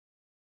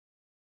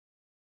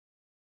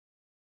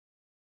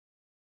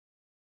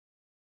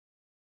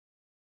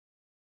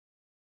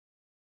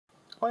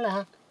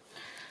Hola.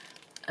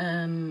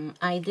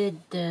 I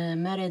did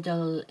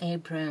Meridel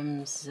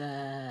Abrams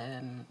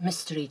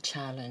mystery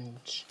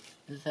challenge,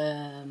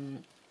 the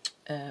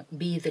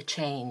Be the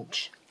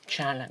Change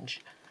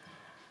challenge.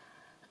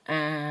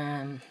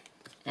 And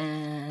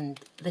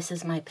this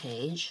is my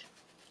page.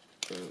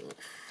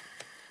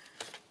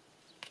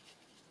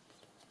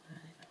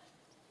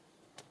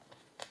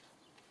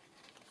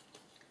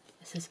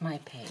 This is my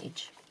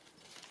page.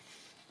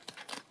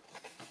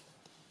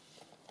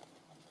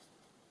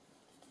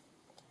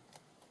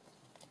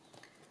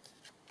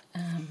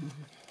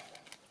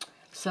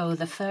 So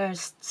the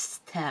first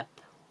step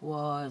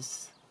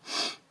was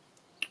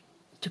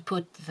to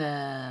put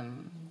the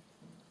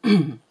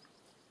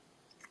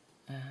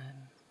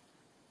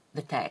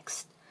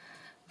text.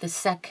 The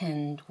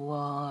second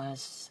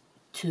was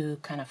to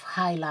kind of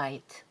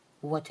highlight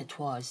what it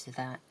was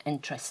that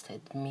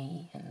interested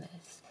me in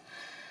this.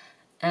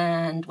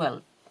 And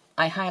well,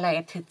 I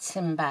highlighted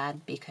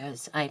Sinbad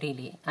because I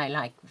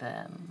like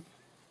the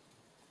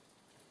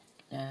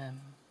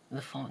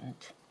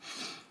font.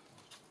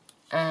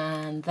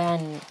 And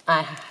then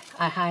I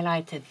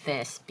highlighted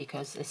this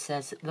because it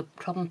says the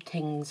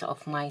promptings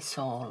of my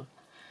soul,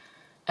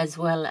 as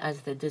well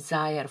as the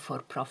desire for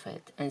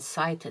profit,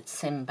 incited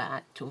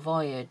Sinbad to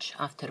voyage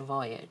after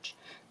voyage,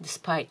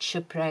 despite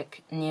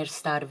shipwreck, near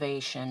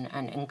starvation,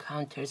 and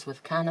encounters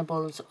with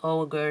cannibals,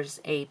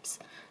 ogres, apes,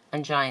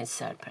 and giant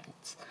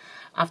serpents.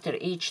 After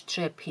each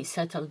trip, he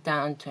settled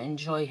down to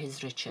enjoy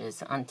his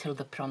riches until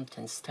the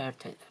promptings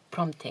started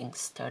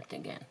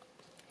again.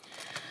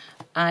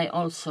 I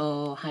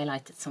also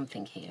highlighted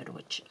something here,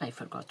 which I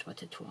forgot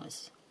what it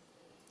was.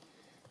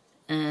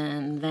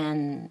 And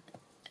then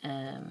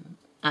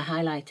I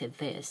highlighted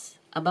this.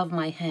 Above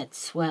my head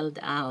swelled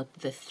out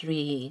the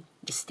 3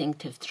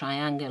 distinctive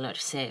triangular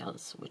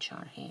sails, which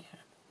are here,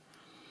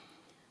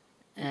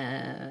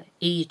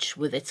 each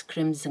with its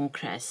crimson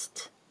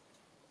crest,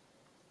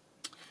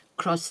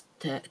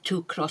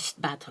 2 crossed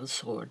battle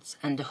swords,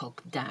 and a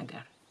hooked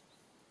dagger.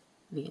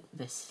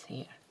 This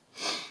here.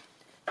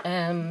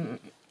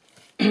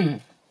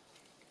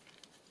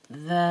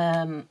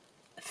 The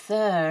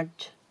third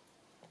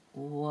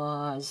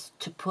was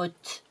to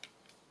put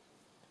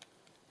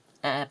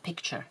a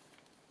picture.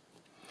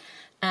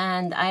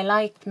 And I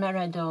liked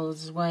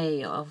Meridel's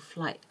way of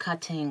like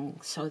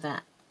cutting so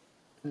that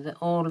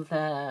all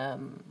the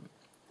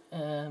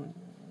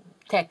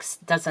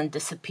text doesn't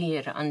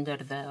disappear under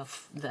the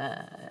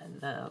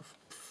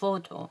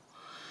photo.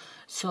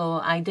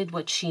 So I did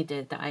what she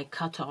did. I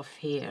cut off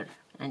here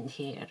and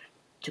here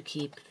to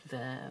keep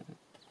the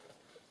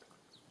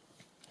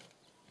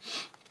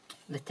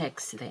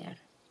text there.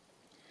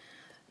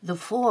 The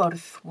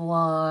fourth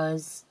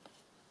was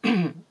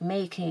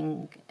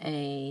making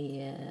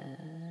a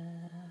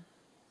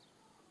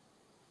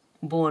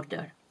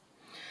border.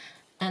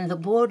 And the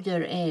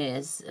border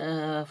is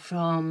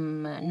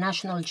from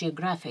National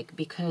Geographic,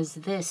 because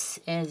this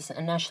is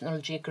a National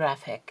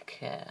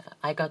Geographic.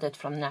 I got it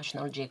from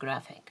National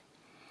Geographic.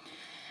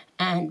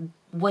 And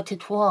what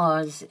it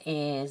was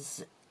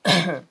is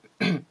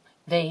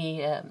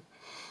they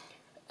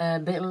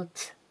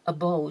built a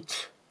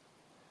boat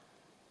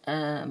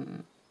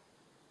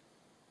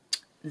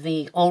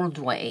the old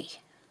way,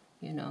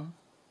 you know,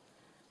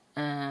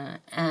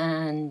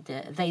 and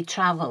they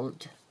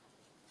traveled.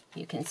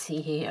 You can see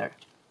here,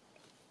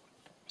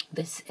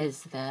 this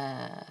is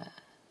the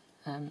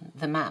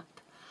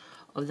map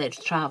of their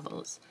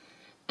travels.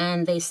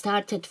 And they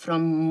started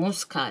from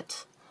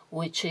Muscat,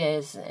 which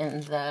is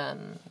in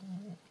the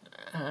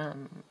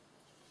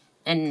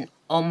in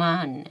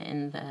Oman,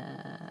 in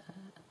the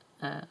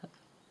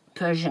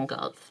Persian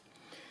Gulf.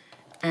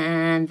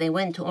 And they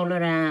went all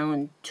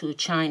around to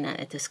China.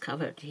 It is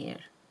covered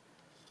here.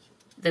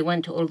 They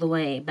went all the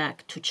way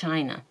back to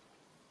China.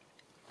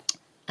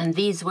 And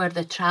these were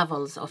the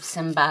travels of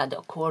Sinbad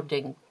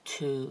according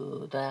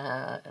to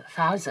the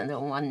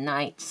 1001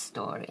 Nights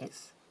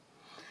stories.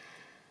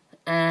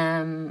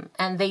 And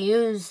they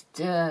used,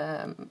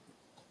 you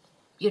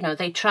know,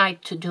 they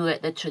tried to do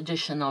it the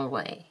traditional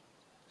way.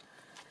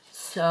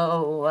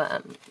 So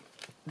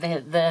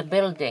the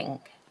building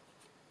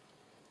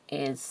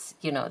is,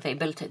 you know, they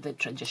built it the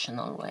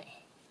traditional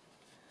way.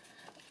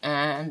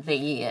 And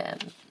they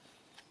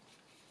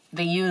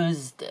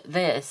used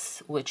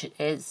this, which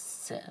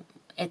is,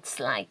 it's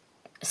like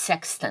a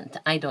sextant,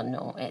 I don't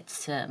know,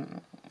 it's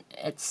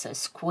a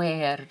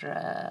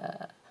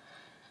square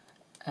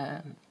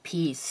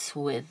piece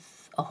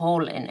with a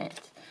hole in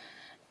it.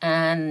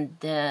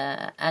 And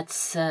at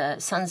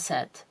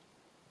sunset,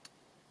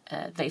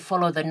 they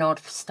follow the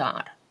North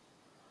Star.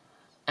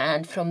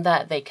 And from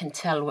that, they can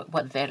tell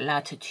what their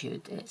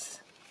latitude is.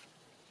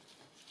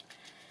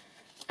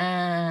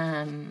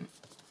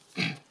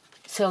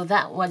 So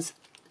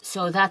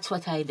that's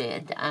what I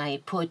did.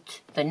 I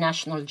put the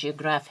National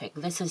Geographic.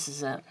 This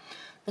is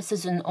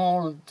an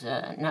old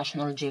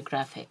National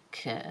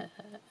Geographic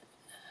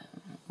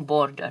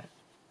border.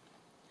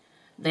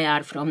 They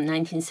are from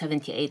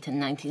 1978 and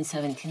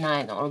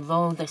 1979,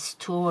 although the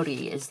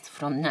story is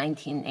from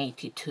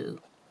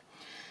 1982.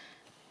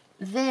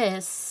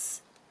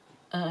 this,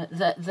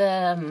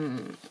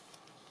 the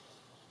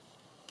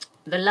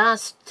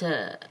last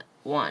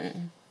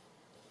one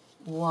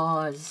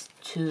was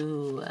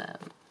to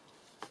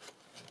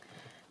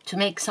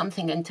make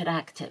something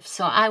interactive.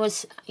 So I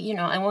was,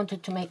 I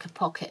wanted to make a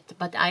pocket,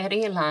 but I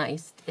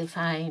realized if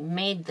I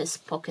made this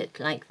pocket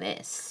like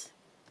this,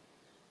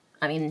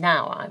 I mean,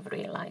 now I've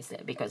realized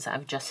it because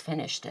I've just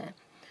finished it,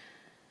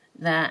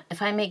 that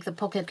if I make the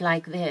pocket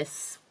like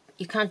this,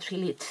 you can't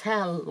really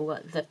tell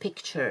what the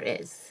picture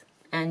is,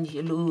 and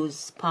you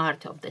lose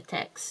part of the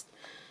text.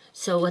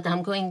 So what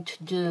I'm going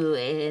to do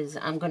is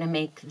I'm going to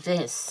make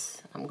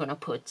this, I'm going to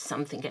put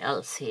something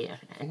else here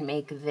and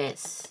make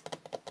this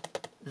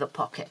the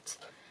pocket.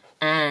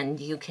 And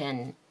you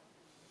can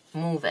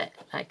move it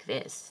like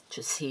this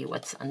to see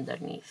what's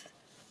underneath.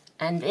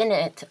 And in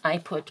it, I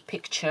put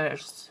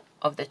pictures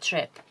of the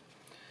trip.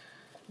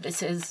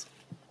 This is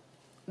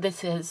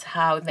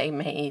how they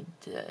made,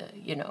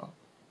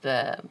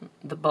 the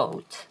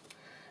boat.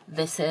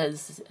 This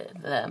is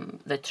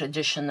the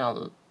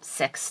traditional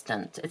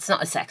sextant. It's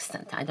not a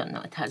sextant, I don't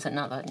know, it has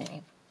another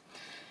name.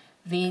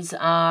 These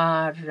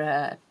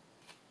are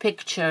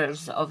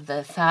pictures of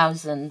the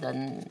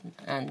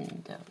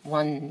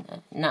 1001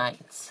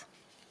 Nights.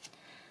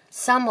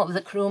 Some of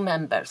the crew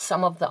members,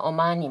 some of the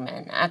Omani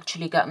men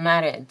actually got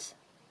married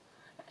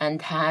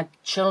and had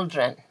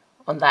children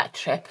on that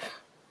trip.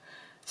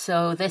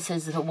 So this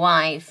is the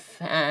wife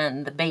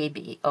and the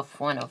baby of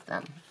one of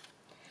them.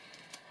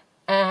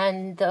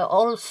 And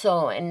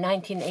also in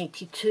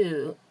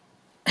 1982,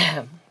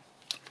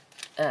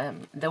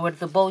 there were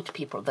the boat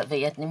people, the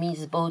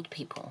Vietnamese boat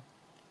people.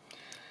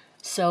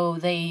 So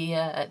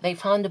they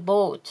found a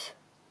boat,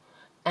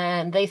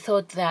 and they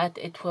thought that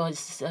it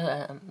was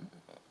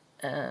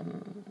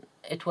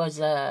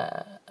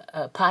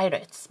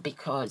pirates,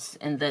 because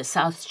in the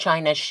South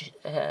China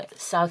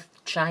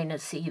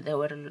Sea there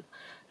were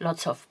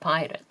lots of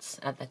pirates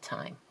at the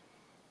time.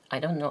 I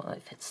don't know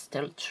if it's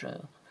still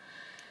true.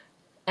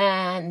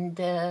 And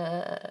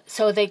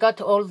so they got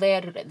all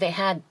they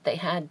had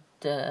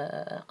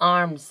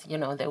arms,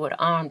 they were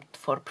armed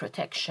for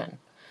protection.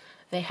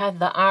 They had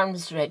the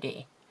arms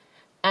ready,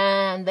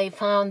 and they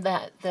found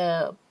that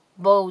the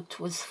boat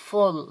was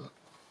full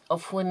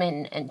of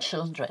women and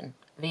children,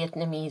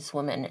 Vietnamese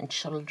women and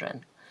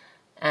children.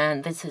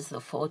 And this is the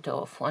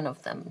photo of one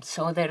of them.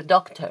 So their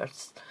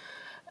doctors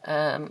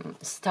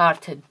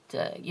started,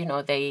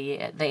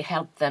 they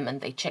helped them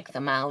and they checked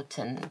them out.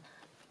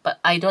 But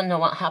I don't know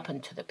what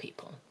happened to the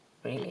people,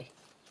 really.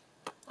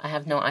 I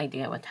have no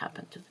idea what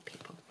happened to the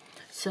people.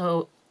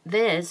 So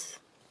this,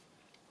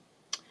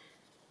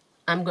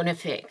 I'm going to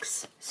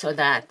fix so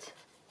that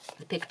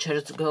the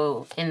pictures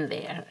go in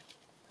there,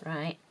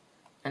 right?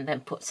 And then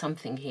put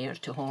something here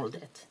to hold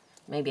it.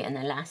 Maybe an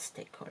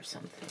elastic or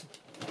something.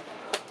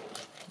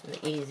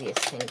 The easiest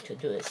thing to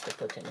do is to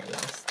put an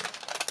elastic.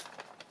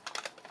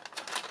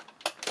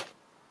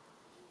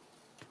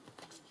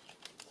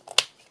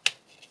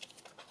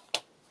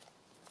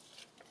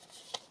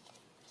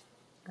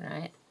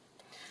 Right?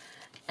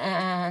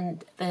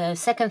 And the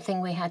second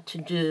thing we had to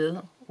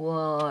do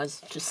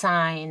was to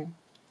sign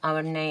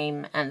our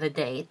name and the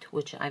date,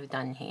 which I've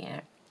done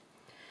here.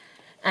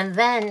 And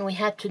then we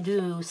had to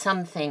do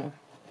something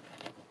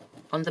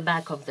on the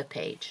back of the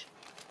page.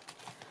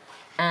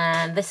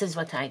 And this is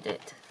what I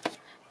did.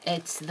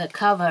 It's the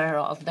cover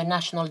of the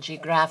National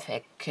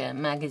Geographic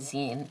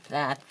magazine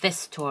that this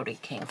story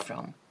came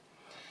from.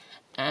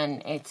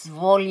 And it's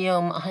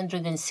volume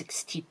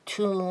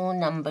 162,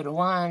 number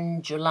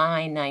 1,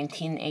 July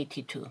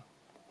 1982.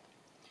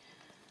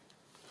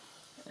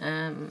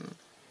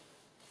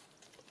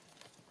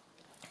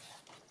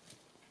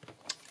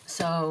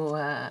 So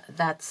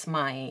that's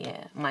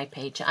my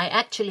page. I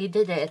actually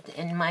did it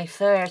in my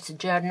first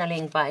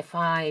Journaling by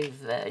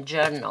 5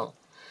 journal,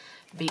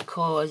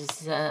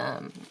 because I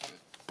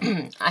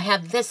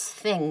had this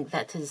thing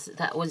that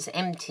was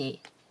empty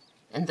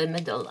in the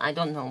middle. I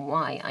don't know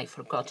why I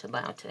forgot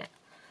about it.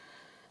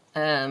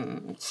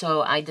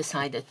 So I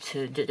decided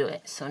to do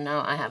it. So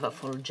now I have a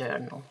full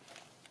journal.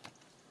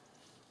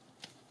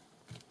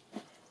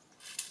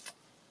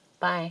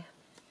 Bye.